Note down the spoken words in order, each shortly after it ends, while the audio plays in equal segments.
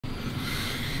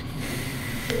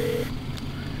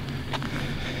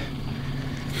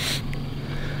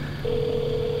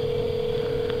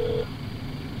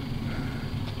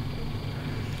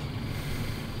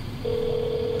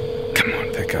Come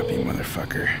on, pick up, you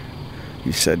motherfucker.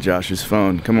 You said Josh's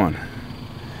phone. Come on.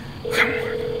 Come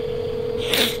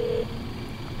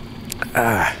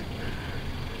on.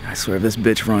 I swear if this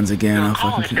bitch runs again, I'll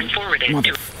fucking kill you.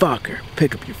 Motherfucker,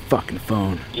 pick up your fucking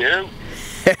phone. Yeah.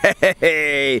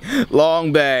 Hey,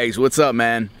 Longbags, what's up,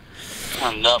 man?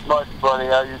 Not much, buddy.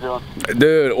 How you doing?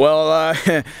 Dude, well,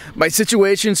 my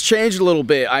situation's changed a little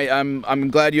bit. I'm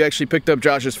glad you actually picked up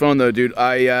Josh's phone, though, dude.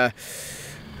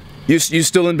 You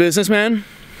still in business, man?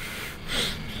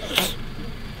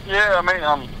 Yeah, I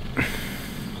mean,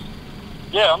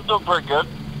 yeah, I'm doing pretty good.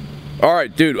 All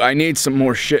right, dude, I need some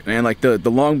more shit, man. Like the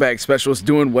long bag specialist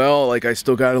doing well. Like I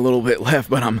still got a little bit left,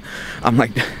 but I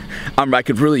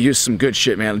could really use some good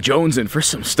shit, man. Jonesing for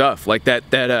some stuff like that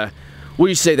what do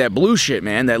you say, that blue shit,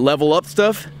 man? That level up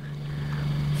stuff?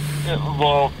 Yeah,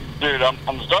 well, dude, I'm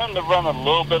starting to run a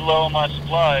little bit low on my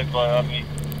supply, but I mean,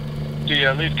 do you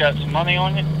at least got some money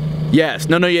on you? Yes.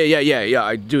 No,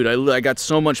 yeah. Dude, I got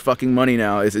so much fucking money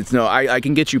now. I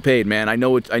can get you paid, man. I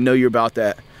know you're about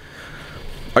that.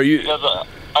 Are you? Because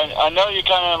I know you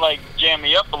kind of like jam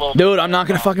me up a little bit. Dude, I'm not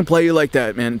gonna fucking play you like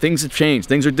that, man. Things have changed.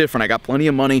 Things are different. I got plenty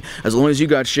of money. As long as you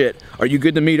got shit. Are you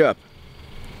good to meet up?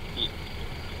 You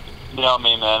know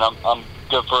me, man. I'm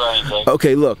good for anything.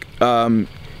 Okay, look.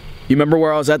 You remember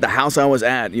where I was at? The house I was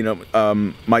at. You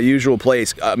know, my usual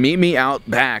place. Meet me out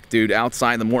back, dude.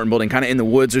 Outside the Morton building, kind of in the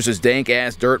woods. There's this dank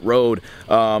ass dirt road.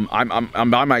 I'm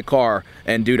by my car,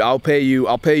 and dude, I'll pay you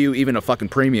even a fucking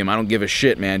premium. I don't give a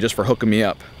shit, man, just for hooking me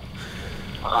up.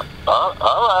 All right,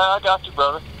 I got you,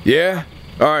 brother. Yeah.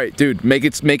 All right, dude. Make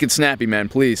it snappy, man,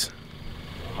 please.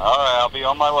 All right, I'll be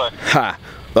on my way. Ha.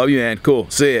 Love you, man. Cool.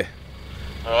 See ya.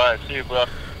 All right, see you, bro.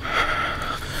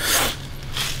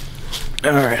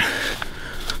 All right.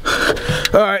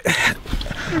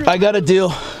 I got a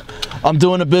deal. I'm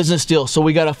doing a business deal, so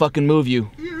we gotta fucking move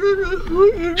you.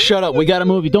 Shut up. We gotta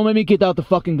move you. Don't make me get out the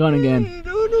fucking gun again.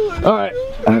 All right.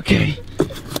 Okay.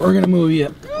 We're gonna move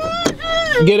you.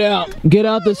 Get out. Get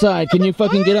out the side. Can you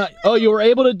fucking get out? Oh, you were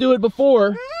able to do it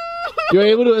before. You were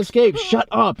able to escape. Shut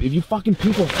up. If you fucking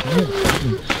people.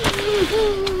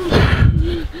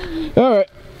 All right.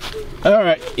 All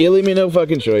right. You leave me no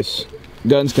fucking choice.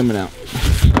 Gun's coming out.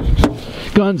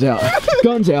 Guns out.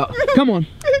 Guns out. Come on.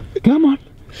 Come on.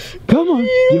 Come on.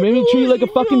 You made me treat you like a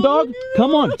fucking dog?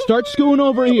 Come on. Start scooting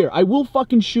over here. I will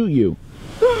fucking shoot you.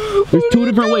 There's two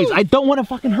different ways. I don't want to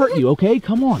fucking hurt you, okay?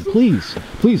 Come on, please.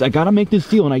 Please, I gotta make this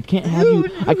deal and I can't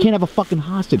have a fucking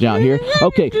hostage out here.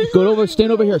 Okay, go over,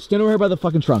 stand over here by the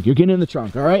fucking trunk. You're getting in the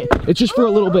trunk, all right? It's just for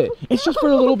a little bit. It's just for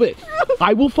a little bit.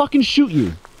 I will fucking shoot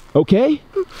you, okay?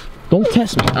 Don't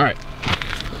test me. All right.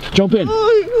 Jump in.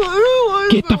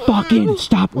 Get the fuck in.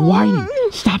 Stop whining.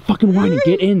 Stop fucking whining.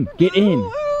 Get in. Get in.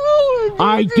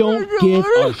 I don't give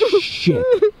a shit.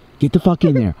 Get the fuck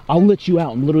in there. I'll let you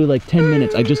out in literally like 10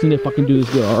 minutes. I just need to fucking do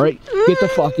this deal, alright? Get the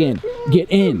fuck in. Get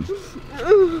in.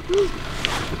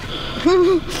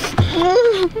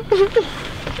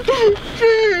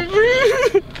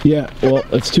 Yeah, well,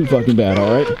 it's too fucking bad,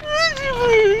 alright?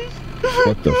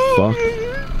 What the fuck?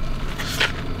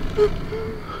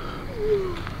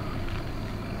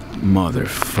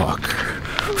 Motherfucker.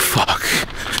 Fuck.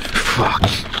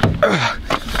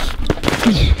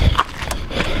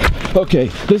 Okay,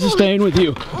 this is staying with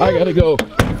you. I gotta go.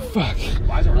 Fuck.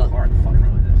 Why is it really hard? The fucking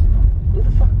road is. Who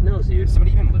the fuck knows, dude?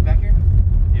 Somebody even live back here?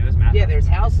 Yeah, there's maps. Yeah, there's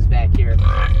houses back here.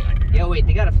 Yo, wait,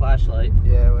 they got a flashlight.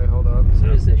 Yeah, wait, hold on.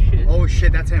 What is this shit? Oh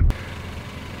shit, that's him.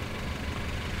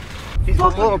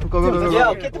 Go,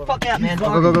 yo, get the fuck out, man.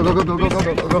 Go.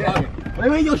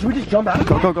 Wait, yo, should we just jump out?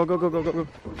 Go.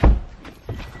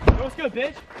 What's good,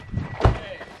 bitch?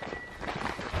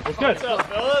 What's good? What's up,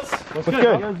 fellas? What's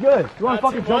good? You wanna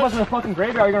fucking jump us in the fucking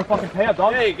graveyard, or are you gonna fucking pay up,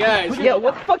 dog? Hey, guys. Yeah,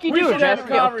 what the fuck you doing, We should have Jeff?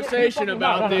 a conversation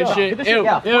about this shit. Yo,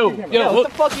 what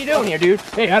the fuck are you doing here, dude?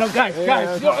 Hey, I don't, guys, you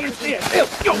don't understand.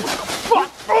 Yo, what the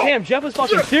fuck? Damn, Jeff was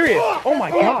fucking serious. Oh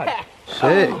my god.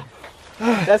 Shit.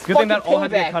 That's good thing that all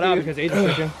had to get cut out because Aiden's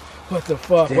fishing. What the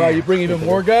fuck? Wow, you bring even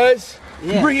more guys?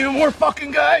 Yeah. You bring even more fucking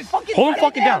guys? Hold him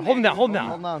fucking down. Hold him down. Hold him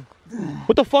down.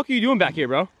 What the fuck are you doing back here,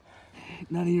 bro?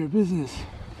 None of your business.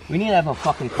 We need to have a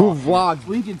fucking call. Who vlogged?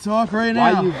 We can talk right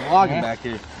now. Why are you vlogging back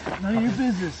here? None of your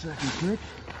business, fucking prick.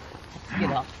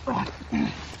 Get up.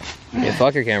 Yeah,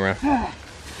 fuck your camera.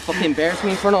 Fucking embarrass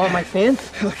me in front of all my fans?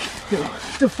 What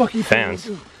the fuck you Fans.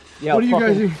 Yo, What are you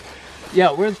guys doing?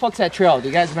 Yo, where the fuck's that trail? Do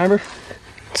you guys remember?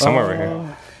 Somewhere over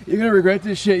here. You're gonna regret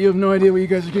this shit. You have no idea what you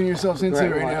guys are getting yourselves into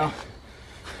right now.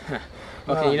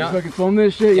 Okay, you know. Fucking film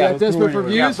this shit. Yeah, desperate for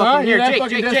views, huh? Here,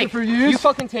 Jake, for views? you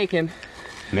fucking take him.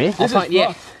 Me?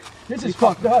 This is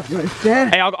fucked up. You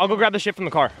understand? Hey, I'll go grab the shit from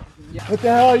the car. What the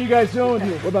hell are you guys doing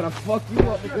here? We're about to fuck you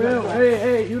up.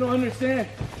 Hey, you don't understand.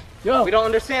 Yo. We don't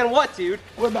understand what, dude?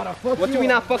 We're about to fuck What do we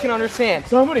not fucking understand?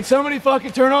 Somebody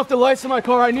fucking turn off the lights in my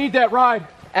car. I need that ride.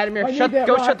 Adamir,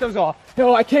 shut those off.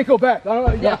 No, I can't go back.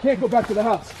 I can't go back to the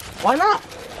house. Why not?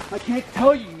 I can't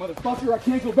tell you, motherfucker. I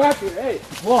can't go back there. Hey,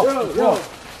 yo.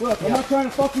 Look, I'm not trying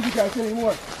to fuck with you guys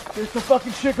anymore. There's some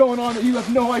fucking shit going on that you have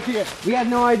no idea. We had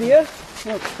no idea?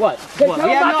 What? Hey, tell them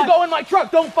not to go in my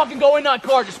truck. Don't fucking go in that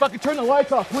car. Just fucking turn the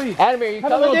lights off, please. Adamir, you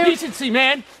have a coming, little dude? decency,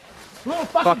 man. Little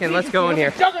fucking let's go in here.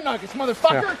 McJuggerNuggets,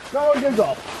 motherfucker. Yeah. No one gives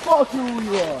a fuck who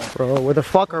you are. Bro, where the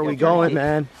fuck are we going,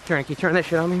 man? Turn that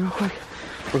shit on me real quick.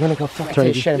 We're gonna go fucking Turn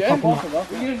take shit and fuck him up.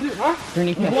 What are you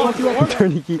gonna do, huh?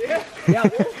 Turn key.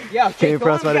 Yeah, Can't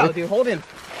press my dude, hold him.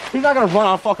 He's not gonna run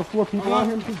on fucking 4 people out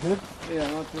here. He's good. Yeah,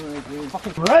 not doing anything.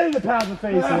 Fucking right in the path of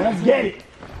face, man. Let's get it.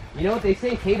 You know what they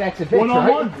say? Payback's a bitch,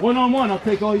 One-on-one. I'll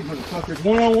take all you motherfuckers.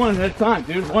 One-on-one at a time,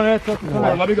 dude. One at a fucking time.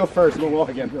 Right, let me go first. We'll walk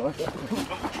again.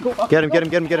 Get him.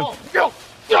 Go.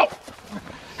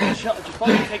 Just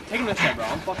fucking take him this side, bro.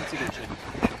 I'm fucking sick of this shit.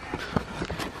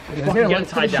 Get him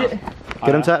tied down.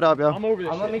 Get him tied up, yo. I'm over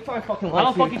this Let me shit. try fucking I light.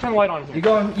 don't fucking turn the light on. You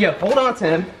going? Yeah, hold on to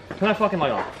him. Turn that fucking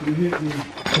light on.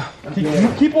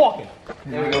 Keep walking.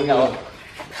 There we go.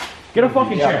 Get a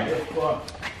fucking chair.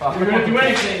 We're gonna do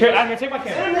anything. Here, I'm gonna take my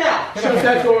camera. Get him now. Shut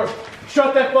that door.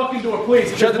 Shut that fucking door,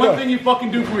 please. Shut one thing you fucking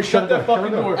do for me. Shut that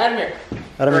fucking door. Adamir.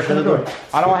 Adamir, shut the door.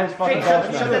 I don't want his fucking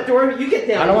Hey, shut that door. You get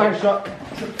down. I don't want him shut.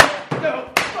 No.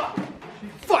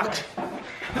 Fuck.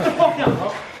 Get the fuck down,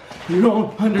 bro. You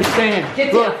don't understand.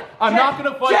 Get Look, down. I'm not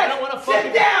gonna fight. I don't want to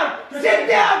fucking. Sit down. Sit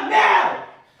down now.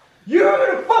 You're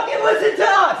gonna fucking listen to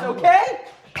us, okay?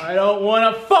 I don't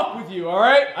want to fuck with you, all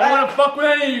right? I don't want to fuck with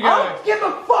any of you I guys. don't give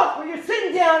a fuck when you're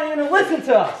sitting down and you're gonna listen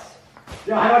to us.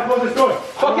 Yeah, how do I close this door?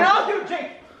 Fucking I'll do it,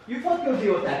 Jake. You fucking go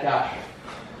deal with that guy.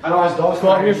 I don't want his dogs.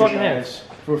 Fuck your fucking hands.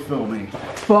 We're filming.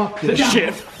 Fuck this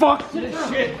shit. Fuck this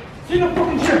shit. See the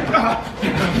fucking shit.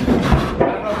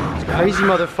 Crazy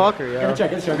motherfucker, yo.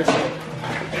 Check.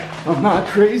 I'm not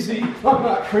crazy. I'm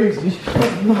not crazy.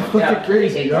 I'm not fucking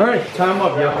crazy. All right, time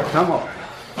up, yo. Time up.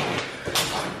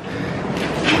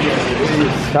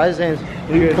 Guys' names.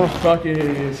 You guys fucking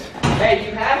idiots. Hey,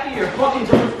 you happy? Your fucking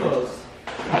door's closed.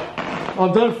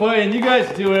 I'm done fighting. You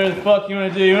guys do whatever the fuck you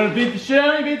want to do. You want to beat the shit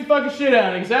out of me? Beat the fucking shit out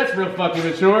of me, because that's real fucking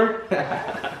mature.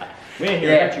 We ain't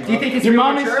here. Do you think it's Your real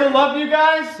mommy mature? still love you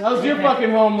guys? How's your fucking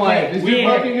home life? Is your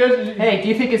fucking good? Hey, do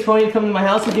you think it's funny to come to my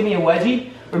house and give me a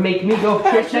wedgie? Or make me go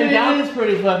trace him Actually, down? it is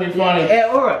pretty fucking funny.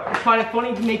 Yeah, or it's kind of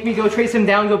funny to make me go trace him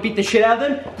down and go beat the shit out of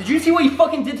him? Did you see what you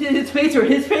fucking did to his face or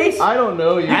his face? I don't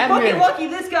know. You're fucking lucky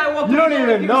this guy walked. You don't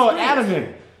even know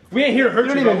Adamir. We ain't here to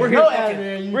hurt you, bro. We're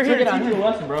here to teach you a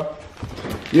lesson, bro.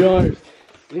 You don't understand.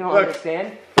 You don't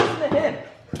understand? Listen to him.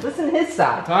 Listen to his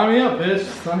side. Tie me up, bitch.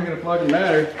 It's not gonna fucking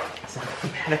matter.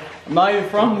 I'm not even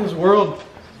from this world.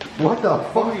 What the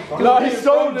fuck? No, he's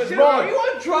so in this Dude, world. are you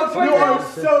on drugs right You now? are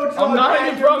so drugged. I'm not out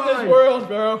even of your from this mind. world,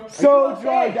 bro. So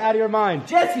drugged out of your mind.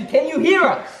 Jesse, can you hear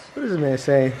us? What is this man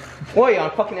saying? What, you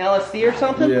on fucking LSD or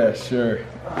something? Yeah, sure.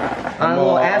 On a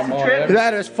little acid trip? He's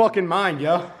out of his fucking mind,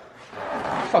 yo.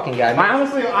 Fucking guy.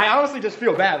 I honestly just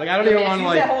feel bad. Like I don't even want to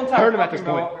like hurt him at this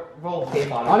point. Roll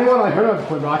tape on I don't even want to hurt him at this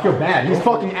point, bro. I feel bad. He's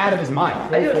fucking out of his mind.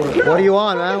 What do you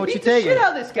want, man? What you taking? Shit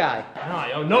out of this guy.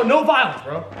 No violence,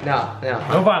 bro. No.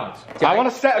 No violence. I want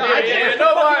to set. Yeah,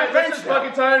 no violence. Let's just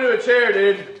fucking tie him to a chair,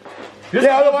 dude.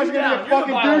 Yeah, otherwise you're gonna be a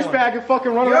fucking douchebag and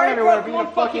fucking run You around already everywhere broke being one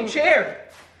a fucking chair.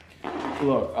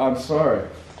 Look, I'm sorry.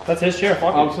 That's his chair.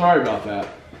 Fuck I'm sorry about that.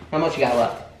 How much you got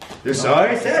left? You're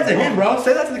sorry? Say that to him, bro.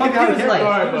 Say that to the kid behind the camera.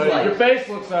 Sorry, buddy. Your face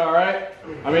looks alright.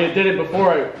 I mean, it did it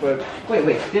before, but Wait,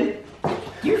 did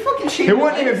you fucking shave He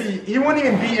wouldn't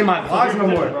even be in my vlogs no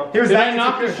more. He was did that I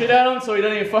knock the insecure. shit out of him so he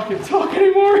doesn't even fucking talk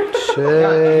anymore? You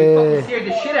fucking scared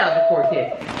the shit out of the poor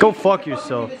kid. Go fuck You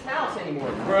yourself. don't leave his house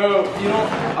anymore. Bro, you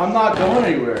don't. I'm not going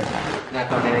anywhere. Not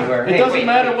going anywhere. It doesn't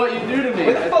matter what you do to me.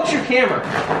 Where the fuck's your camera?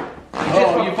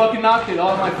 Oh, you fucking knocked it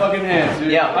off my fucking hands,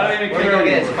 dude. Yeah, I don't even we're care. gonna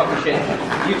get this fucking shit.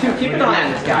 You two, keep an eye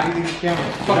on this guy.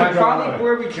 Fucking probably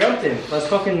where we jumped in. Let's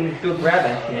fucking go grab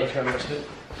that shit.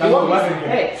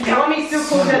 Hey, you want me to still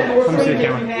close that door for you? Make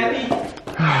you happy?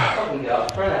 Fucking go.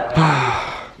 Turn that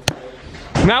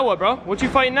off. Now what, bro? What you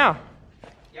fighting now?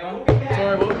 Yeah, we'll be back.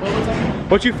 Sorry, what was that?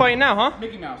 What you fighting now, huh?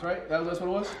 Mickey Mouse, right? That's what it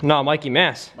was? No, Mikey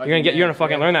Manfs. You're gonna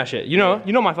fucking learn that shit. You know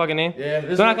my fucking name. Yeah.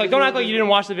 Don't act like you didn't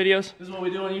watch the videos. This is what we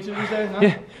do on YouTube these days, no?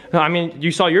 Yeah. No, I mean,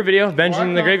 you saw your video, Vengeance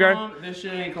in the Graveyard. This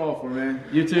shit ain't called for, man.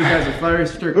 YouTube guys are very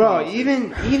strict. Bro,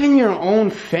 even your own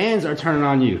fans are turning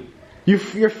on you.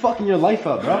 You're fucking your life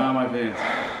up, bro. Not my fans.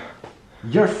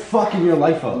 You're fucking your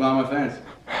life up. Not my fans.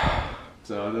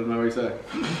 So I don't know what you say.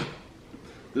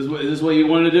 Is this what you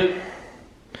wanted to do?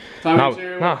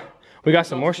 No. We got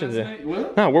some more shit to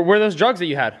do. No, where are those drugs that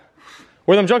you had?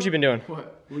 Where are them drugs you've been doing?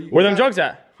 What? Where are them drugs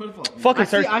at? Fucking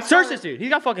search saw this dude. He's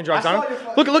got fucking drugs on him.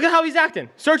 Look at how he's acting.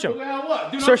 Search him. Look at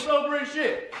what? Do not Search. celebrate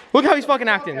shit. Look how he's fucking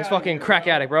acting. This fucking crack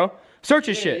addict, bro. Search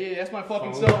his shit. Yeah, that's my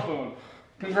fucking cell phone.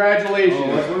 Congratulations.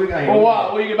 What we got here? Well,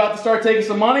 what? What, you about to start taking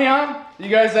some money, huh? You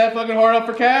guys that fucking hard up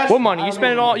for cash? What money? You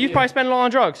spend it all. You probably spend it all on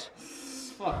drugs.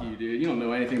 Fuck you, dude. You don't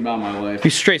know anything about my life.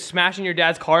 He's straight smashing your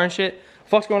dad's car and shit. What the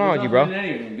fuck's going on with you, bro?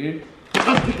 Anything, dude.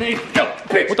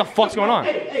 What the fuck's going on?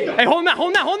 Hey, hold him down, hold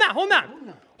him down, hold him down, hold him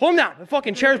down. Hold him down. The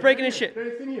fucking chair's breaking and shit.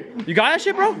 You got that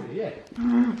shit, bro? Yeah.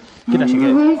 Get that shit, get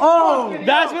it. Oh!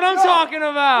 That's what I'm talking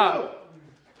about.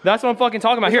 That's what I'm fucking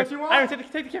talking about. Here, Aaron,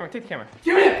 take the camera, take the camera.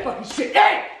 Give me that fucking shit.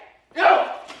 Hey!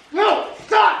 No!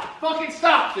 Stop! Fucking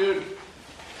stop, dude.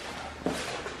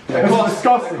 That costs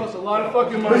disgusting. That costs a lot of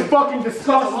fucking money. This fucking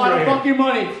disgusting. A lot of fucking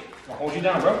money. I'll hold you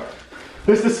down, bro.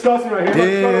 This is disgusting right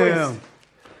here. Damn.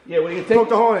 Yeah, what are you gonna take? Poke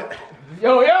the hornet.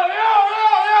 Yo!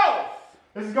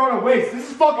 This is going to waste. This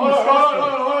is fucking Hold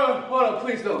disgusting. on,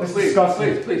 please don't. This is Please,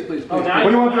 disgusting. please. What do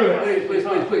you want to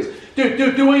do? Please.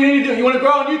 Dude, do what you need to do. You wanna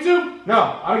grow on YouTube?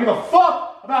 No, I don't give a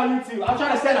fuck about YouTube. I'm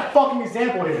trying to set a fucking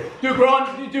example here. Dude, grow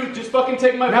on, dude, just fucking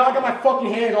take my Now I phone. got my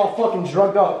fucking hands all fucking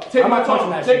drugged up. Take I'm my not touching phone.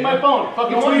 that Take shit. my phone. Fucking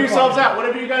You tweet want your yourselves phone? out.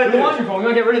 Whatever you gotta You do. want your phone? We're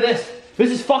gonna get rid of this.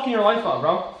 This is fucking your life up,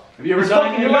 bro. Have you ever It's done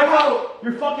fucking anything your like life that? up.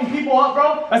 You're fucking people up,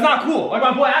 bro. That's not cool. Like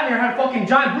my boy Abner had a fucking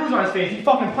giant bruise on his face. He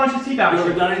fucking punched his teeth out. You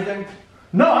ever done anything?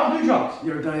 No, I don't do drugs.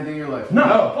 You ever done anything in your life? No,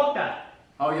 fuck that.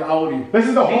 How old are you? This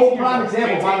is the whole 18 prime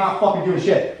example of why I'm not fucking doing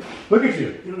shit. Look at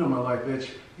you. You don't know my life, bitch.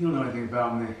 You don't know anything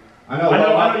about me. I know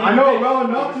well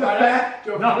enough to the fact.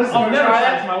 No, listen, I'll never try try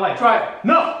that. that in my life. Try it.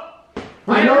 No.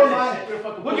 I know about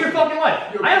it. Look at your fucking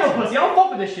life. I am a pussy. I don't fuck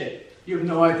with this shit. You have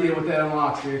no idea what that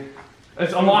unlocks, dude.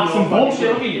 It's unlocked some bullshit.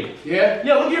 Look at you. Yeah?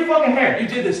 Yeah, look at your fucking hair. You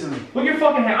did this to me. Look at your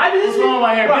fucking hair. I did this What's wrong with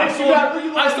my hair, Bro, bitch? I You stole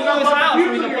got this house. fucking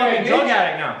So he's a pubes on your fucking head, drug bitch.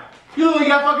 addict now. You literally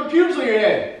got fucking pubes on your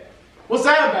head. What's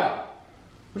that about?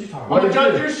 What you talking I'm about?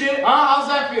 gonna judge your shit. How's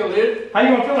that feel, dude? How you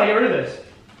gonna feel when I get rid of this?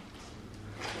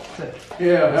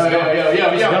 Yeah.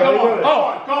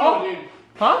 Come on, dude.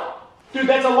 Huh? Dude,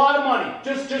 that's a lot of money.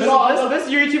 Just This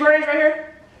is your YouTube earnings right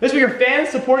here? This is what your fans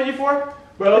supported you for?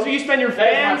 Bro, this is what you spend your That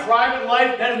is fans? my private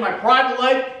life. That is my private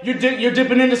life. You're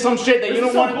dipping into some shit that This you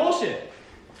is don't some want. bullshit.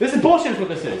 This is bullshit is what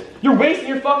this is. You're wasting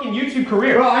your fucking YouTube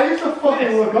career. Bro, I used to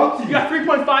fucking look up to you. You got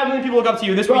 3.5 million people look up to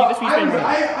you. This Bro, week, this week's been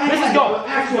I This is had going. an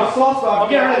actual soft spot. I'll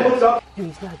get rid of this. Up. Dude,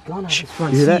 he's got a gun on his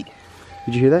front You hear that? seat.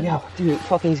 Did you hear that? Yeah, dude,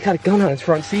 fucking, he's got a gun on his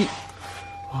front seat.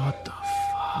 What the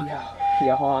fuck?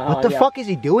 Yeah, hold on. What the fuck is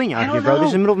he doing out here, bro? This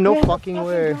is in the middle of no fucking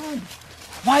where.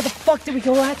 Why the fuck did we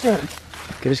go after him?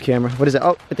 Get his camera. What is that?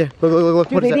 Oh, right there. Look.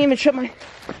 Dude, What they is didn't that? even shut my...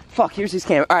 Fuck, here's his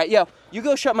camera. Alright, yo, you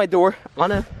go shut my door.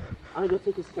 I'm gonna go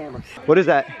take his camera. What is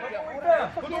that?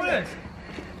 Look at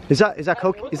this. Is that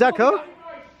coke? Is that coke?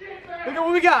 Look at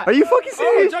what we got. Are you fucking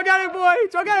serious? Drug addict boy.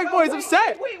 Drug addict boy is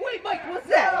upset. Wait, Mike, what's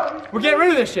that? We're getting rid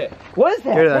of this shit. What is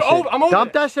that? Get rid of that shit. I'm over Dump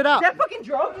it. that shit out. Is that fucking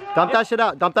drug? Dump that shit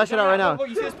out. Dump that shit out right now. Look,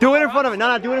 you see this Do it pile in of front of rocks? it.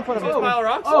 No, do it in front of This it. pile of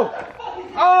rocks? Oh!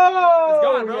 It's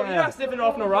gone, bro. You're not sniffing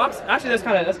off no rocks. Actually, that's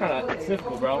kind of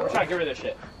sniffable, bro. We're trying to get rid of this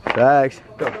shit. Thanks.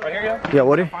 Right here, yo. Yeah,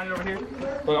 water. Find it over here.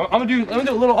 Look, I'm gonna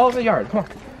do a little all over the yard. Come on.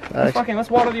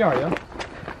 Let's water the yard, yo.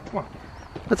 Come on.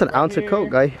 That's an ounce of coke,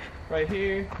 guy. Right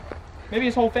here. Maybe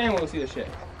his whole family will see this shit.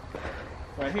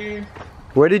 Right here.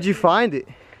 Where did you find it?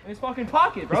 In his fucking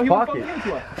pocket, bro. His He won't pocket. fucking give it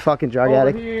to us. Fucking drug Over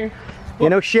addict. here. You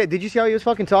know shit. Did you see how he was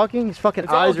fucking talking? His fucking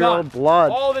It's all eyes are all gone.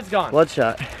 blood. All of it's gone.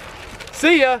 Bloodshot.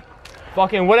 See ya.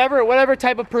 Fucking whatever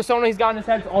type of persona he's got in his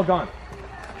head, it's all gone.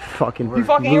 Fucking. You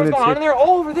fucking hear what's going on in lunatic. there?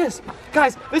 All over this.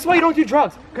 Guys, this is why you don't do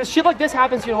drugs. Because shit like this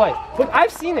happens to your life. Look,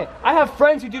 I've seen it. I have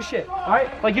friends who do shit.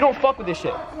 Alright? Like you don't fuck with this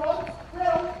shit.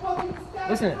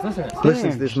 Listen to this.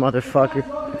 Listen to this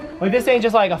motherfucker. Like this ain't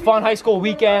just like a fun high school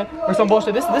weekend or some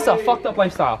bullshit. This is a fucked up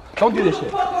lifestyle. Don't do this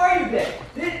shit. What are you,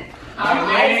 bitch?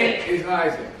 My name is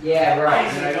Isaac. Yeah,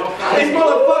 right. This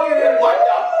motherfucker. What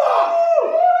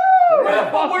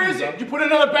the fuck? Where is it? You put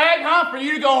another bag, huh? For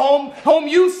you to go home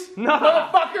use? No.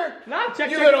 Motherfucker. Nah,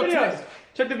 check You the little videos. twist.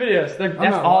 Check the videos.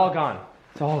 That's all gone.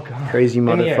 It's all gone. Crazy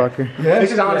motherfucker. Yeah.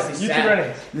 This is honestly YouTube sad.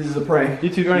 earnings. This is a prank.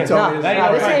 YouTube earnings. No,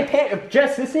 this ain't prank.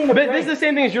 Jess, this ain't a prank. This is the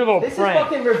same thing as your little This prank. is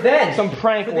fucking revenge. Some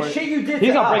prank for the or shit you did He's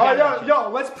to not us. breaking Oh, yo,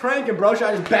 let's prank him, bro. Should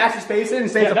I just bash his face in and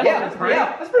say it's a Yeah, fucking prank?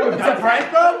 Yeah, that's pretty good. It's a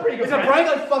prank, bro? Pretty good It's a prank. prank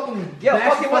like fucking Yo, bash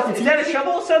fucking his what? fucking Is that a teeth?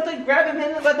 shovel or something? Grab him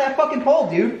and let that fucking pole,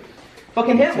 dude.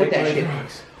 Fucking hit him with that shit.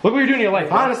 Look what you're doing in your life.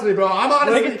 Bro. Honestly, bro, I'm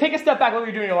honestly... Take a step back. Look what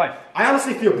you're doing in your life. I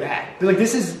honestly feel bad. Like,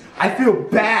 this is... I feel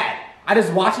bad. I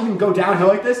just watching him go downhill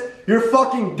like this. You're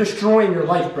fucking destroying your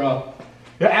life, bro.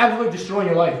 You're absolutely destroying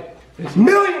your life.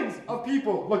 Millions of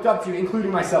people looked up to you,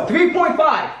 including myself. 3.5.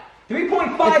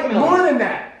 3.5 million. More than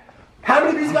that. How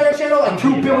many views you got on your channel? Like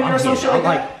 2 billion or some shit like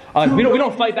that? We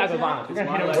don't fight back with violence. We're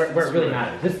gonna hit him where it really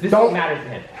matters. This Don't- matters to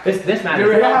him. This matters.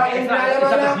 You It's know how not- angry it's not- I am it's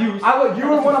not right the now? views. You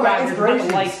were one of my It's not the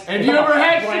inspirations. likes. Have you ever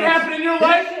had shit happen in your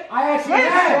life? I actually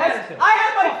Yes, have. I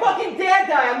had my fucking dad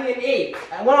die on me at 8.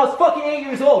 When I was fucking 8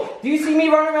 years old. Do you see me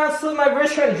running around slit my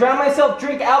wrist trying to drown myself,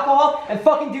 drink alcohol, and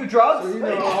fucking do drugs? You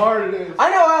know how hard it is. I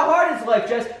know how hard it's life,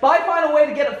 Jess, but I find a way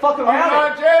to get a fucking I'm around it.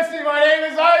 not Jesse, my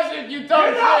name is Isaac, you dumb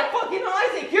You're not shit. fucking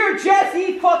Isaac, you're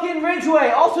Jesse fucking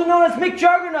Ridgway, also known as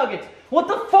McJuggerNuggets. What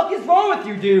the fuck is wrong with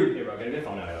you, dude? Here, bro, get your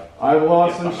phone out, yo. I've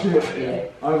lost some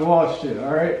shit. I've lost shit,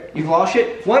 alright? You've lost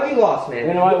shit? What have you lost, man?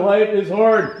 And my life is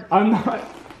hard. I'm not.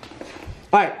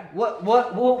 Alright,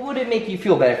 what would it make you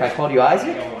feel better if I called you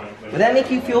Isaac? Would that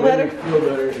make you feel better? Feel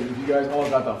better if you guys all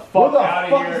got the What fuck the out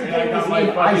fuck of is here the and I difference got my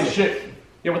between fucking Isaac? shit.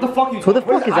 Yeah, what the fuck? Who the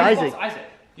fuck is Isaac?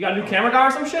 You got a new camera guy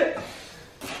or some shit?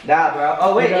 Nah, bro.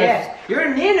 Oh, wait, You guys- yeah. You're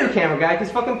a new camera guy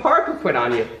because fucking Parker quit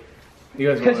on you. You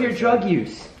guys Because won't your drug understand.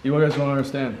 use. You guys won't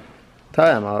understand.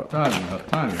 Time out. Time out.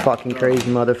 Time out. Fucking crazy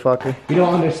motherfucker. We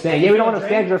don't understand. Yeah, we don't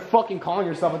understand. You're fucking calling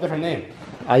yourself a different name.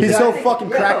 He's Isaac. so fucking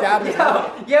cracked out of his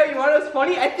head. Yo, you wanna know what's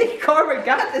funny? I think Carver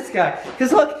got this guy.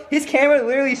 Because look, his camera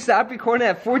literally stopped recording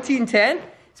at 1410.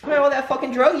 It's probably all that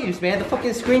fucking drug use, man. The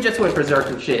fucking screen just went berserk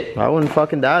and shit. I wouldn't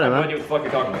fucking doubt I him, have no huh? idea what the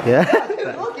fuck you're talking about. Yeah.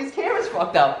 Dude, look, his camera's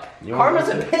fucked up. Karma's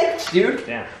a bitch, dude.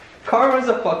 Damn. Karma's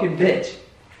a fucking bitch.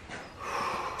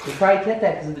 You probably get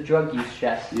that because of the drug use,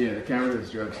 Chef. Yeah, the camera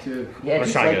does drugs too. Yeah, I'm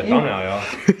just trying to like get a you. thumbnail,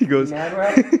 y'all. He goes. Mad,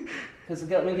 bro? Because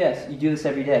let me guess, you do this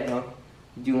every day, huh?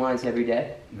 You do lines every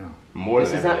day? More This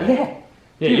than is not, every day. yeah.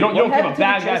 Yeah, Dude, you don't what give a happened to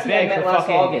bad the guy Jesse I bag met for last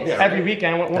fucking August? every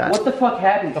weekend. What the fuck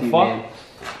happened to you, fuck? man?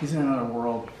 He's in another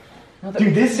world.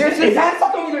 Dude, this is that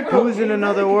fucking even Who's in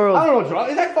another world? I don't know, drug.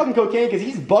 Is that fucking cocaine? Because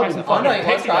he's bugging. Oh no, you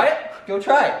wanna try it? Go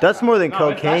try it. That's more than No,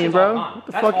 that cocaine, shit's bro. all gone. What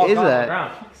the That's fuck all is gone on the that?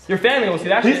 ground. Your family will see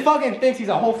that He shit. fucking thinks he's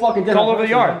a whole fucking It's all over the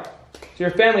yard. So your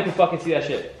family can fucking see that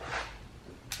shit.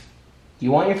 Do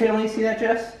you want your family to see that,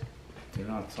 Jess? They're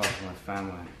not talking to my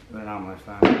family. They're not my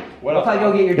family. What If I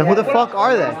go get your Yeah, dad? who the fuck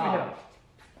are they?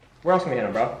 Where else can we hit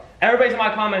him, bro? Everybody's in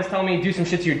my comments telling me do some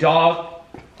shit to your dog.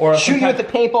 Or Shoot you with the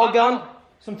paintball gun?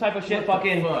 Some type of shit,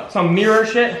 fucking, some mirror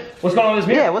shit. What's going on with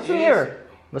this mirror? Yeah, what's the mirror?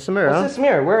 What's the mirror, What's huh? this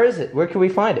mirror? Where is it? Where can we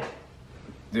find it?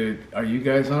 Dude, are you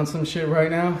guys on some shit right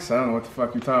now? Cause I don't know what the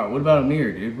fuck you're talking. What about a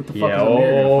mirror, dude? What the fuck Yeah, is a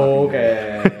mirror?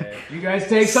 okay. You guys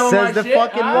take some of Says my the shit,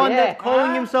 fucking huh? one Yeah. that's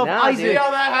calling himself Nah, Isaac. dude. See how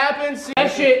that happens? See,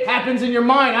 that shit happens in your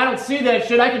mind. I don't see that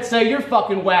shit. I could say you're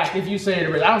fucking whack if you say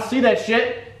it. I don't see that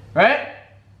shit. Right?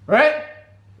 Right?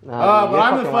 Nah, But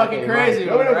I'm the fucking crazy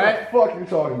one, right? What the fuck you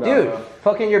talking about, Dude, bro?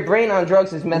 fucking your brain on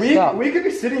drugs is messed up. We could be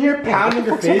sitting here pounding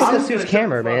your face. This is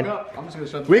camera, man. I'm just gonna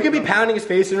shut the We fuck could be up. pounding his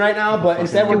face in right now, but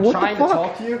instead Dude, we're what the trying to fuck?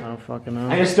 talk to you, I don't fucking and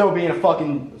know. you're still being a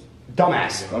fucking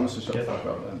dumbass. I'm just gonna shut the fuck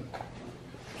up then.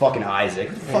 Fucking Isaac.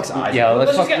 Who the fuck's Isaac? Yo,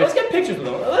 let's Let's get pictures with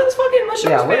them. Let's show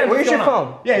Yeah, this man where's what's your going on.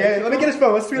 phone? Yeah, let me get his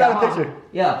phone. Let's tweet out a picture.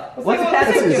 Yeah. Let's What's the take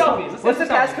passcode? some selfies. Let's What's the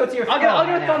take some passcode to your phone? I'll get right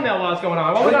a now? thumbnail while it's going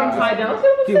on. While we're not tied down. Let's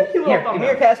get a Dude, little here, give me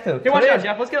your thumbnail. passcode. Here, watch out,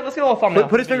 Jeff. Let's get a little thumbnail.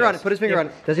 Put his finger on it. Put his finger on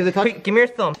it. Does he have the touch? Quick, give me your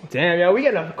thumb. Damn, yo, we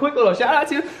getting a quick little shout out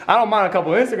to you. I don't mind a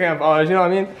couple Instagram followers, you know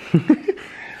what I mean?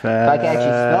 If I can actually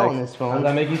spell on this How does phone.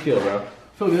 that make you feel, bro?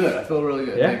 I feel good. I feel really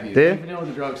good. Yeah? Thank you. Dude? Even with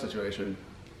the drug situation.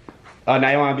 Oh,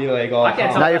 now you want to be like, oh, I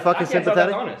can't tell. Now you're I fucking can't tell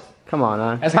that's sympathetic? honest. Come on,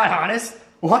 huh? that's not honest.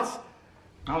 What?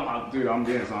 I don't know, dude. I'm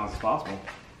being as honest as possible.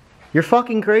 You're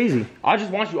fucking crazy. I just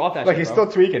want you off that Like shit, he's bro.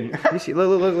 still tweaking. You see,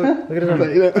 look at his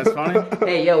arm. That's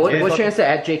funny. Hey, yo, what's your Insta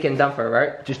at Jake and Dufner,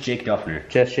 right? Just Jake Dufner.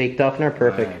 Just Jake Dufner,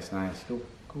 perfect. Nice, nice. Cool.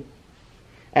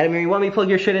 Adam, you want me to plug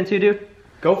your shit in too, dude?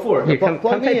 Go for it. Here, come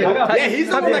plug me type in. it. Yeah, he's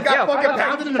the one that got Yo, fucking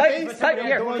pounded in the face.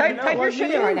 Type your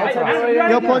shit in right now.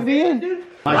 Yo, plug me in.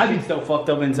 I be so fucked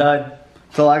up inside.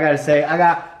 So I gotta say, I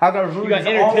got You got bruises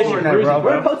inner all tissue over there, bruises, bro.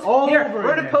 We're gonna post, here, over we're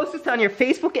gonna again. post this on your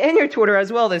Facebook and your Twitter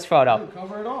as well, this photo.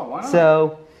 Cover it all. Why not?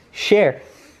 So, share.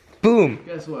 Boom.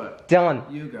 Guess what? Done.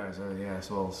 You guys are the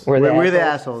assholes. We're We're the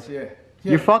assholes. assholes. Yeah.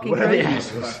 You're fucking What are the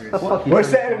crazy. assholes? We're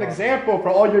setting an example for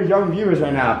all your young viewers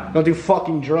right now. Don't do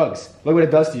fucking drugs. Look what it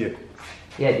does to you.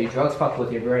 Yeah, dude, drugs fuck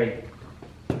with your brain.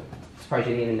 Surprised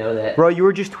you didn't even know that. Bro, you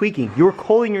were just tweaking. You were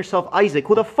calling yourself Isaac.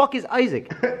 Who the fuck is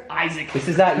Isaac? Isaac. This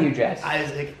is not you, Jess.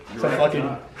 Isaac. It's a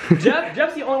fucking...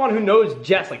 Jeff's the only one who knows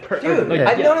Jess, like, Dude, like,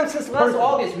 I've known him since last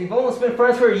August. We've almost been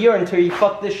friends for a year until you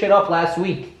fucked this shit up last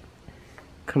week.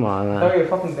 Come on, I thought man. you were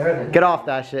fucking better than Get off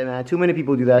that shit, man. Too many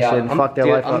people do that Yeah, shit and fuck their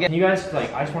dude, life I'm up. getting- you guys,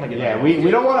 like, I just want to get Yeah, we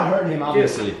don't want to hurt him,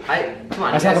 obviously. Come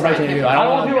on, That's not the Jess, right thing to do. I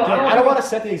don't wanna I don't want to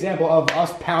set the example of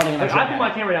us pounding on Like, I put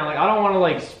my camera down. Like, I don't want to,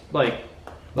 like,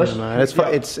 let's. Man,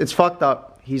 it's fucked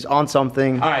up. He's on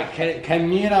something. All right, can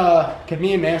me and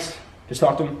Manfs just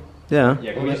talk to him? Yeah.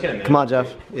 Yeah, can we just get a minute? Come on,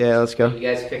 Jeff. Yeah, let's go. You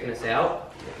guys picking this out?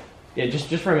 Yeah, just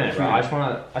for a minute, bro. I just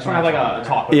wanna have like a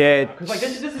talk. Yeah. Because like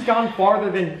this has gone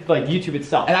farther than like YouTube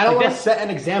itself. And I don't like, want to set an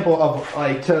example of,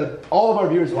 like, to all of our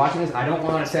viewers watching this, I don't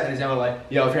want to set an example like,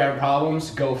 yo, if you're having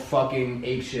problems, go fucking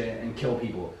ape shit and kill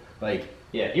people. Like,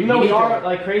 Yeah, even though we are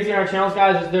like crazy on our channels,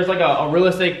 guys, there's like a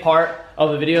realistic part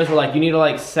of the videos where like you need to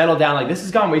like settle down. Like this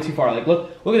has gone way too far. Like look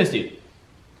at this dude.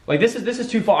 Like this is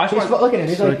too far. I just wanna, look at him.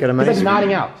 He's like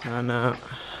nodding out. I know.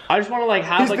 I just want to like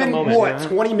have He's like been, a moment. what,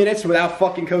 20 minutes without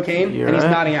fucking cocaine, and he's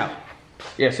right. nodding out.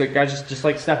 Yeah, so guys, just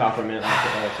like step out for a minute.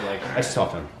 Let's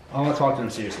talk to him. I want to talk to him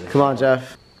seriously. Come on,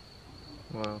 Jeff.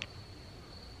 Wow.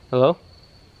 Hello?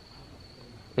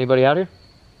 Anybody out here?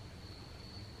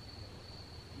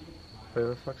 Wait, what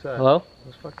the fuck's that? Hello?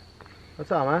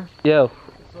 What's up, man? Yo.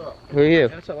 Who are you?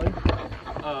 What's up,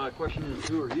 buddy? Question is,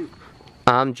 who are you?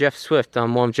 I'm Jeff Swift.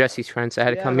 I'm one of Jesse's friends. I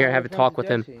had to come here and have a talk with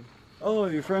him. Oh,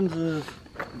 your friend's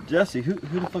Jesse. Who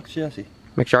the fuck's Jesse?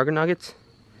 McJuggerNuggets?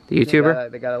 The YouTuber?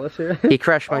 They got a lift here. He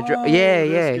crashed my drone.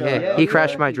 Yeah. guy. He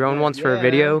crashed my drone once for a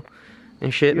video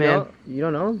and shit, man. You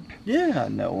don't know him? Yeah, I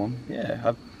know him.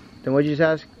 Yeah. Then what'd you just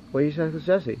ask? What did you just ask with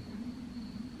Jesse?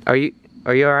 Are you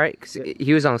alright? Cause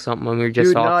he was on something when we were just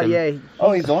Dude, talking. yeah.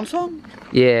 He's on something?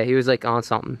 Yeah, he was like on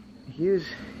something. He was.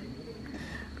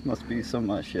 Must be some of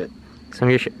my shit. Some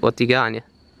of your shit. What do you got on you?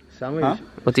 Huh?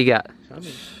 What do you got?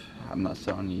 I'm not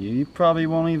selling you. You probably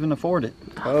won't even afford it.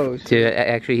 Oh, Dude,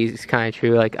 actually, he's kind of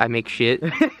true. Like, I make shit.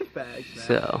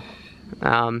 So,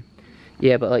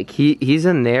 yeah, but like he's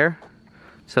in there.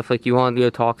 So if like you want to go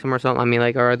talk to him or something, I mean,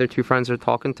 like our other two friends are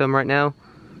talking to him right now.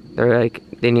 They're like,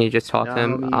 they need to just talk to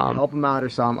him. Help him out or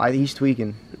something. He's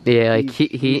tweaking. Yeah, like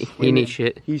he needs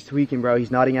shit. He's tweaking, bro.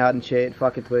 He's nodding out and shit,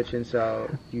 fucking twitching. So.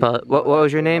 But what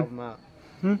was your name?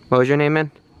 What was your name,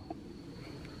 man?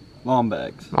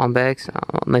 Longbags. Longbags.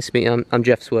 Oh, nice to meet you. I'm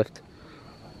Jeff Swift.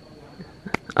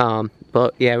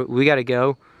 But yeah, we gotta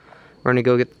go. We're gonna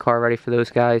go get the car ready for those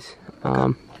guys.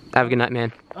 Have a good night,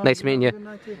 man. Nice meeting you.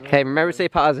 Hey, remember to stay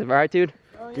positive, all right, dude?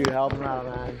 Dude, help him out,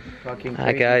 man. Fucking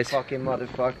Alright, crazy guys. fucking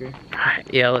motherfucker.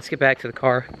 Alright, yeah, let's get back to the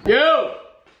car. Yo!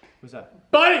 What's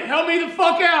that? Buddy, help me the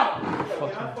fuck out!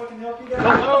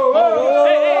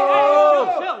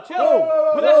 Chill.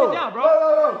 Put that shit down,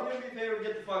 bro.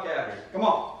 Get the fuck out of here. Come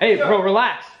on. Hey, bro,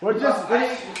 relax. We're just... You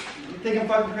think I'm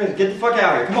fucking crazy? Get the fuck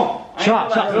out of here. Come on. Chill.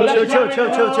 Chill.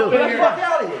 Get the fuck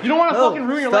out of here. You don't want to fucking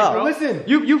ruin your life, bro. Listen.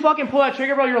 You fucking pull that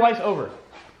trigger, bro, your life's over.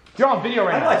 You're on video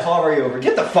right My now. life's already over.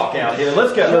 Get the fuck out of here.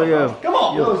 Let's go. Yo. Come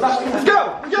on. Let's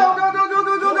go. Go.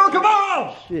 Come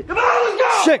on. Shit. Come on. Let's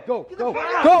go. Shit,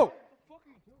 go.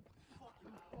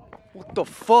 What the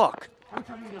fuck?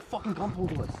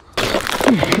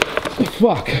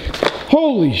 Fuck.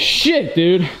 Holy shit,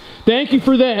 dude. Thank you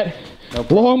for that.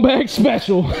 Long bag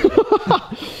special.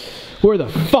 Where the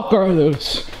fuck are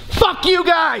those? Fuck you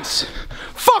guys!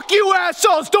 Fuck you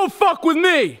assholes! Don't fuck with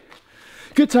me!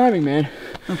 Good timing, man.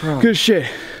 No problem. Good shit.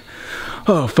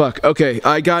 Oh fuck. Okay,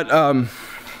 I got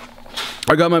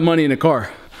my money in the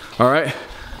car. Alright?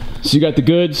 So you got the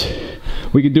goods.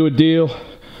 We could do a deal.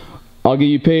 I'll get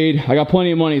you paid. I got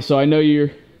plenty of money, so I know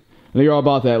you're all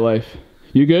about that life.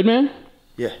 You good, man?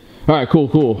 Yeah. Alright,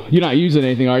 cool. You're not using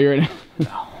anything, are you right now?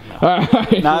 No.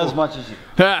 Alright. Not as much as you.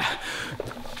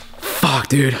 Fuck,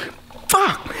 dude.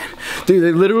 Fuck, man.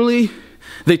 Dude,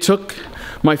 they took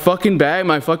my fucking bag,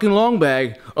 my fucking long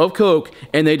bag of coke,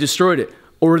 and they destroyed it.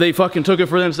 Or they fucking took it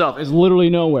for themselves. It's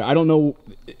literally nowhere. I don't know.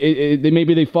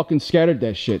 Maybe they fucking scattered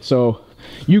that shit. So,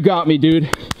 you got me, dude.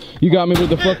 You got me with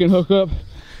the fucking hookup.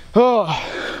 Oh,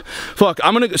 fuck.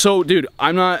 So, dude,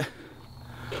 I'm not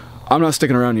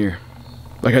sticking around here.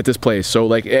 Like, at this place. So,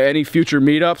 like, any future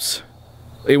meetups,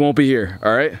 it won't be here,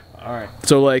 alright? Alright.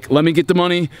 So, like, let me get the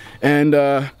money, and,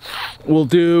 we'll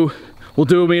do a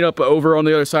meetup over on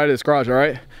the other side of this garage,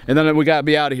 alright? And then we gotta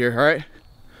be out of here, alright?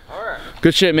 Alright.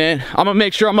 Good shit, man. I'm gonna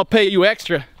make sure I'm gonna pay you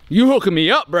extra. You hooking me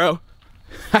up, bro.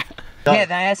 Yeah,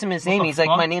 then I asked him his name. He's like,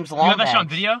 my name's Longbags. You have that shit on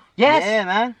video? Yes. Yeah,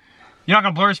 man. You're not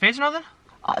gonna blur his face or nothing?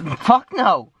 Fuck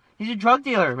no. He's a drug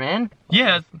dealer, man.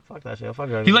 Yeah. Fuck that shit. Fuck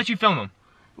that. He let you film him.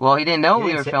 Well, he didn't know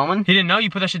we were filming. He didn't know you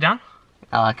put that shit down?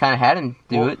 I kind of had him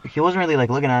do it. He wasn't really like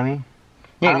looking at me.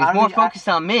 Yeah, he was more focused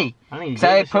on me. Because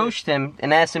I approached him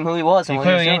and asked him who he was. You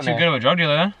clearly ain't too good of a drug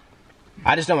dealer then.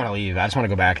 I just don't want to leave. I just want to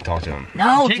go back and talk to him.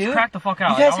 No, Jake dude. cracked the fuck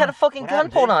out. You guys had a fucking gun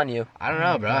pulled on you. I don't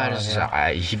know, bro.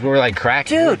 We were like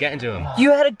cracking. We were getting to him. You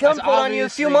had a gun pulled on you a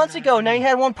few months ago. Now you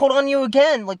had one pulled on you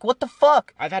again. Like, what the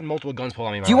fuck? I've had multiple guns pulled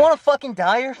on me. Do you want to fucking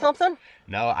die or something?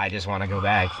 No, I just want to go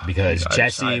back because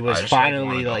Jesse was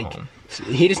finally like.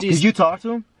 He just needs. Did you talk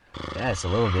to him? Yes, a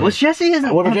little bit. Was Jesse isn't?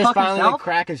 We were just finally like,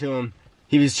 cracking to him.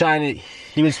 He was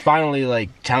finally like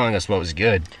telling us what was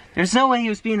good. There's no way he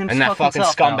was being himself. And that fucking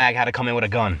scumbag had to come in with a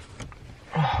gun.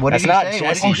 What That's not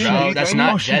Jesse, bro. That's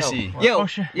not Jesse. Yo, what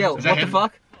the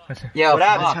fuck? Yo,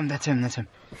 That's him.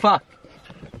 fuck.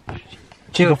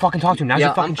 Jake, go fucking talk to him. Now's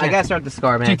your fucking I chance. gotta start the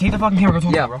scar, man. Jake, take the fucking camera. Go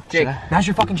talk to him, bro. Jake, now's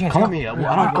your fucking chance. Come with me. Go.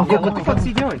 What the fuck's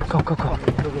he doing? Go.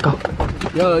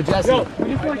 Yo, Jesse.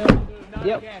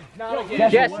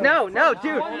 Yes, no,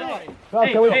 dude. Bro,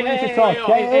 can we please talk?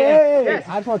 Hey,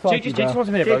 I just want to talk to you, Jake just wants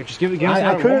a minute, bro. Just give us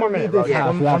I one couldn't more leave minute, bro. this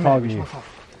house without talking to you.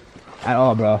 At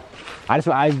all, bro. I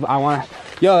want to...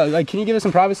 Yo, like, can you give us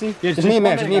some privacy? Yeah, just me and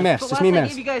Manfs. Just me and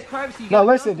Manfs. You guys privacy. No,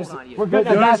 listen, we're good.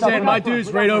 You understand? My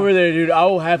dude's right over there, dude. I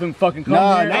will have him fucking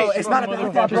come here. No, it's not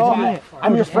about that, bro.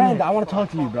 I'm your friend. I want to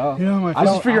talk to you, bro.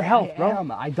 This is for your health, bro.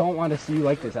 I don't want to see you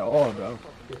like this at all, bro.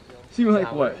 See you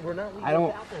like what?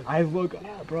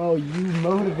 Bro, you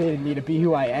motivated me to be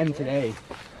who I am today.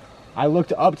 I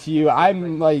looked up to you.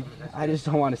 I'm like, I just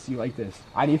don't want to see you like this.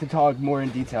 I need to talk more in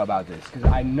detail about this because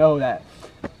I know that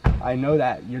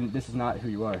this is not who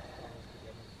you are.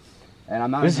 And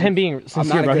I'm not. This is him being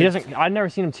sincere, bro. He doesn't. I've never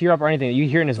seen him tear up or anything. You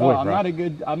hear in his voice, bro.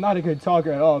 I'm not a good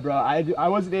talker at all, bro. I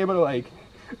wasn't able to like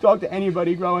talk to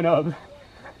anybody growing up.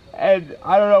 And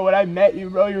I don't know, when I met you,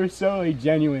 bro, you were so like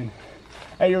genuine.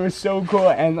 And you were so cool,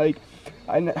 and like,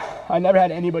 I never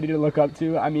had anybody to look up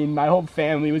to. I mean, my whole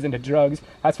family was into drugs.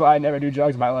 That's why I never do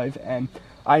drugs in my life. And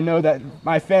I know that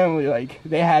my family, like,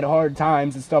 they had hard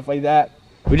times and stuff like that.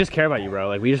 We just care about you, bro.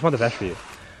 Like, we just want the best for you.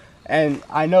 And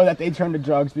I know that they turned to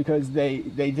drugs because they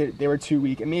were too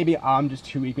weak. And maybe I'm just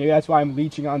too weak. Maybe that's why I'm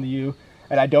leeching onto you.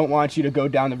 And I don't want you to go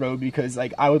down the road because,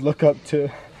 like, I would look up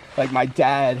to, like, my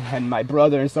dad and my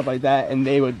brother and stuff like that. And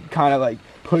they would kind of, like,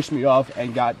 push me off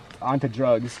and got onto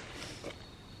drugs.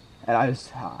 And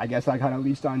I guess I kind of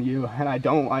leached on you, and I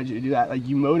don't want you to do that. Like,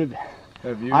 you motivate.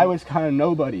 I was kind of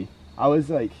nobody. I was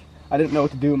like, I didn't know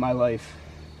what to do with my life.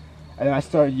 And then I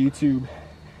started YouTube,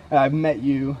 and I met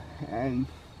you, and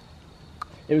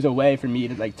it was a way for me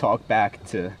to like talk back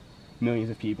to millions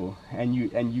of people. And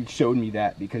you showed me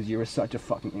that because you were such a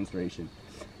fucking inspiration.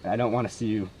 And I don't want to see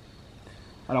you.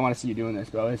 I don't want to see you doing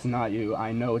this, bro. It's not you.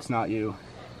 I know it's not you.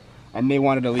 And they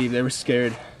wanted to leave. They were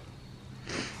scared.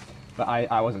 But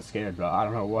I wasn't scared, bro. I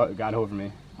don't know what got over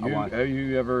me. Have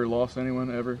you ever lost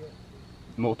anyone ever?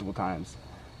 Multiple times.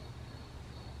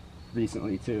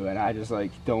 Recently too, and I just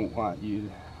like don't want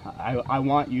you. I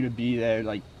want you to be there.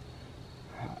 Like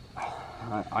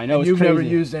I know it's You've crazy. never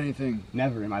used anything.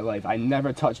 Never in my life. I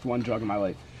never touched one drug in my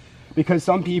life. Because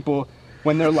some people,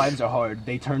 when their lives are hard,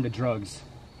 they turn to drugs.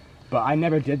 But I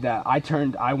never did that.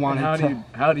 I wanted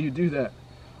How do you do that?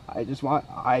 I just want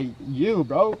you,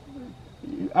 bro.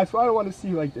 That's why I don't want to see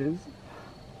you like this.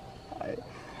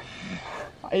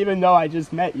 Even though I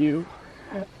just met you,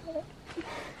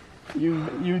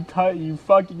 you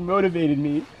fucking motivated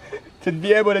me to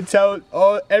be able to tell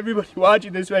everybody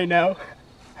watching this right now.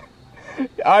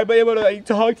 I'll be able to like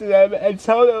talk to them and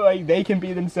tell them like they can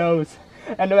be themselves,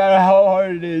 and no matter how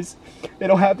hard it is, they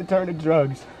don't have to turn to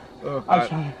drugs.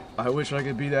 I wish I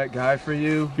could be that guy for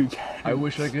you. I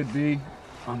wish I could be.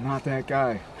 I'm not that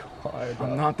guy.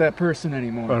 I'm not that person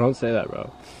anymore. Bro, don't say that,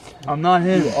 bro. I'm not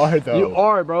him. You are though. You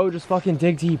are, bro. Just fucking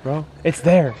dig deep, bro. It's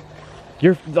there.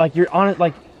 You're on it.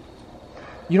 Like,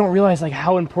 you don't realize like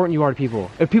how important you are to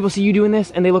people. If people see you doing this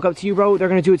and they look up to you, bro, they're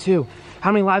gonna do it too.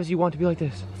 How many lives do you want to be like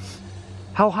this?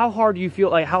 How hard do you feel?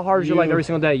 Like, how hard is your life every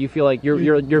single day? You feel like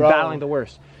you're battling the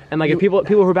worst. And like if people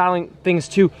who are battling things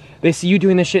too, they see you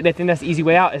doing this shit, they think that's the easy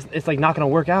way out. It's like not gonna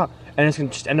work out, and it's gonna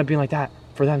just end up being like that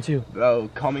for them too. Bro,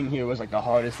 coming here was like the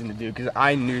hardest thing to do because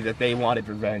I knew that they wanted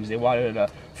revenge. They wanted to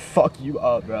fuck you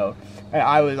up, bro. And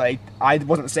I was like, I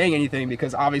wasn't saying anything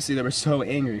because obviously they were so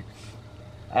angry.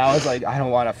 And I was like, I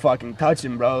don't want to fucking touch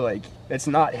him, bro. Like, it's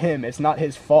not him. It's not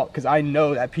his fault because I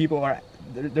know that people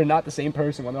they're not the same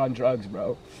person when they're on drugs,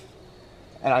 bro.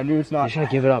 And I knew it's not. You should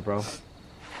give it up, bro.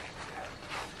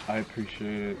 I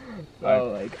appreciate it.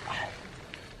 Bro, like,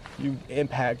 you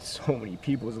impact so many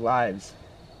people's lives.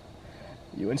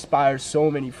 You inspire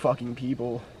so many fucking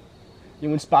people.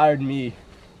 You inspired me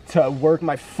to work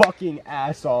my fucking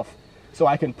ass off so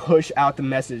I can push out the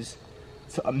message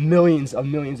to millions of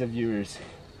viewers.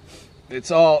 It's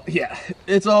all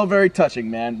very touching,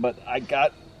 man, but I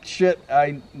got shit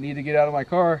I need to get out of my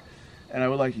car, and I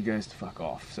would like you guys to fuck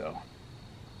off, so.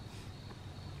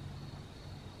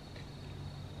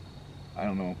 I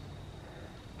don't know.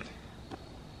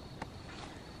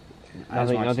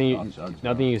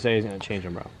 Nothing you say is gonna change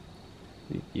him, bro.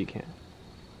 You can't.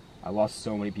 I lost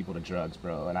so many people to drugs,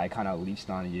 bro, and I kind of leached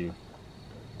on you,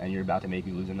 and you're about to make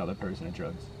me lose another person to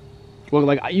drugs. Well,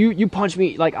 like you punched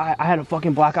me, like I had a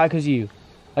fucking black eye because of you.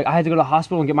 Like I had to go to the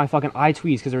hospital and get my fucking eye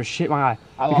tweezed because there was shit in my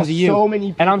eye because of you. So many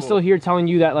people, and I'm still here telling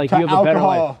you that like you have a better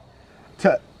life.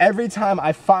 To every time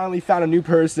I finally found a new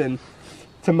person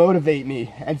to motivate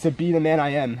me and to be the man I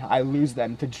am, I lose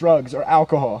them to drugs or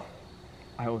alcohol.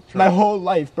 I will try. My whole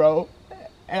life, bro.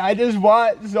 And I just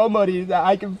want somebody that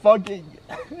I can talk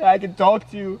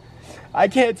to. I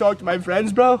can't talk to my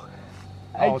friends, bro.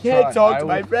 I can't talk to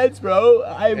my friends, bro.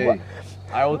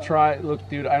 I will try. Look,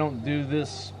 dude, I don't do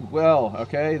this well,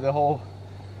 okay?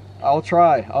 I'll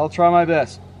try my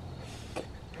best.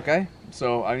 Okay?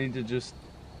 So I need to just,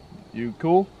 you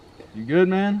cool? You good,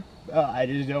 man? I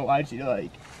just don't want you to,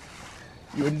 like,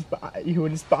 you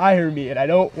inspire me, and I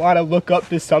don't want to look up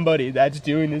to somebody that's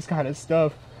doing this kind of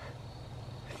stuff.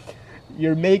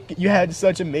 You had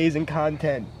such amazing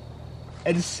content,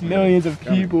 and just millions of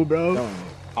people, bro.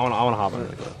 I wanna hop on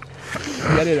it.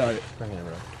 Get it on it. Bring it in,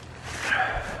 bro.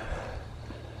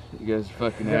 You guys are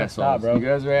fucking assholes. Stop, bro. You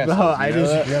guys are assholes. Bro, I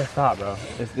just stop, bro.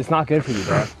 It's not good for you,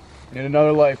 bro. In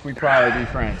another life, we'd probably be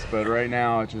friends, but right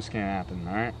now, it just can't happen,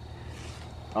 alright?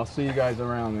 I'll see you guys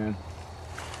around, man.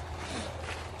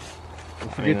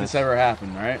 Forget this ever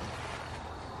happened, right?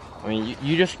 I mean,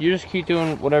 you just keep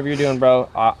doing whatever you're doing, bro.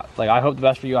 Like I hope the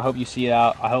best for you. I hope you see it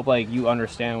out. I hope like you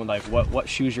understand like what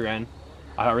shoes you're in.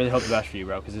 I really hope the best for you,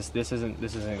 bro. Because this isn't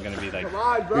gonna be like. Come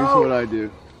on, bro. Here's what I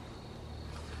do.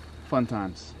 Fun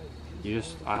times.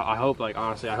 I hope like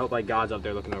honestly, I hope like God's up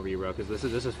there looking over you, bro. Because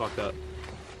this is fucked up.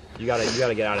 You gotta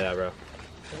get out of that, bro.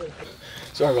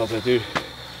 Sorry about that, dude.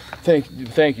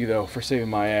 Thank you though for saving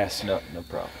my ass. No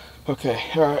problem. Okay,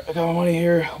 all right. I got money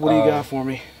here. What do you got for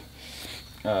me?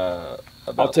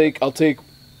 I'll take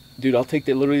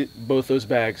that literally both those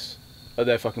bags of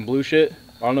that fucking blue shit.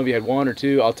 I don't know if you had one or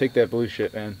two. I'll take that blue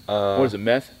shit, man. What is it,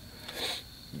 meth?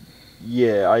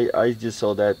 Yeah, I just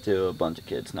sold that to a bunch of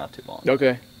kids not too long.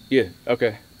 Okay. Yeah.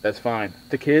 Okay. That's fine.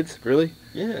 The kids, really?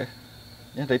 Yeah.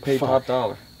 Yeah, they paid top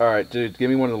dollar. All right, dude.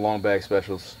 Give me one of the long bag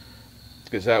specials,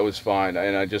 because that was fine,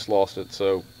 and I just lost it.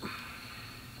 So.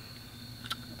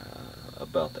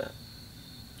 About that.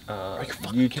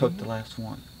 You took the last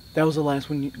one. That was the last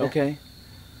one. Yeah. Okay.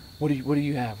 What do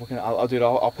you have? What can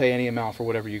I'll pay any amount for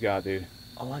whatever you got, dude.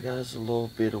 All I got is a little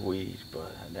bit of weed,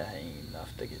 but that ain't enough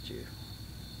to get you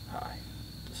high.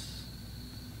 Just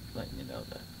letting you know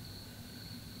that.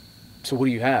 So what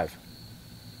do you have?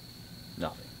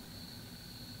 Nothing.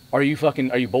 Are you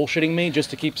bullshitting me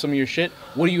just to keep some of your shit?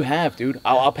 What do you have, dude?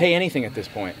 I'll pay anything at this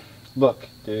point. Look,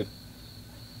 dude.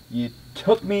 You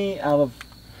took me out of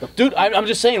the... Dude, I'm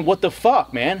just saying, what the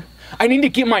fuck, man? I need to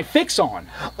get my fix on.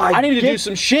 I need to do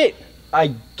some shit.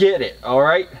 I get it,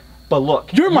 alright? But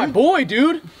look... You're my boy,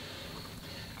 dude.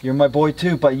 You're my boy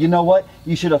too, but you know what?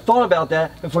 You should have thought about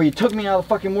that before you took me out of the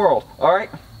fucking world, alright?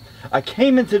 I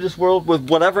came into this world with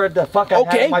whatever the fuck I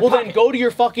had in my pocket. Then go to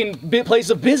your fucking place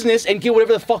of business and get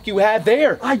whatever the fuck you have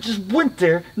there. I just went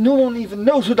there. No one even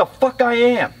knows who the fuck I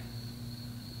am.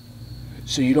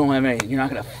 So you don't have anything? You're not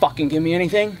gonna fucking give me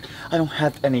anything? I don't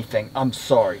have anything. I'm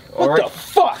sorry. What the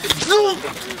fuck?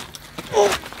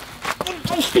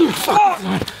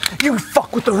 You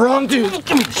fuck with the wrong dude.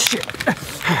 Give me the shit.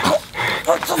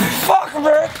 What the fuck,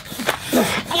 man?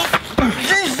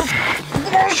 Jesus.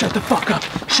 Shut the fuck up.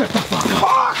 Shut the fuck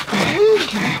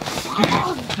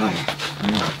up.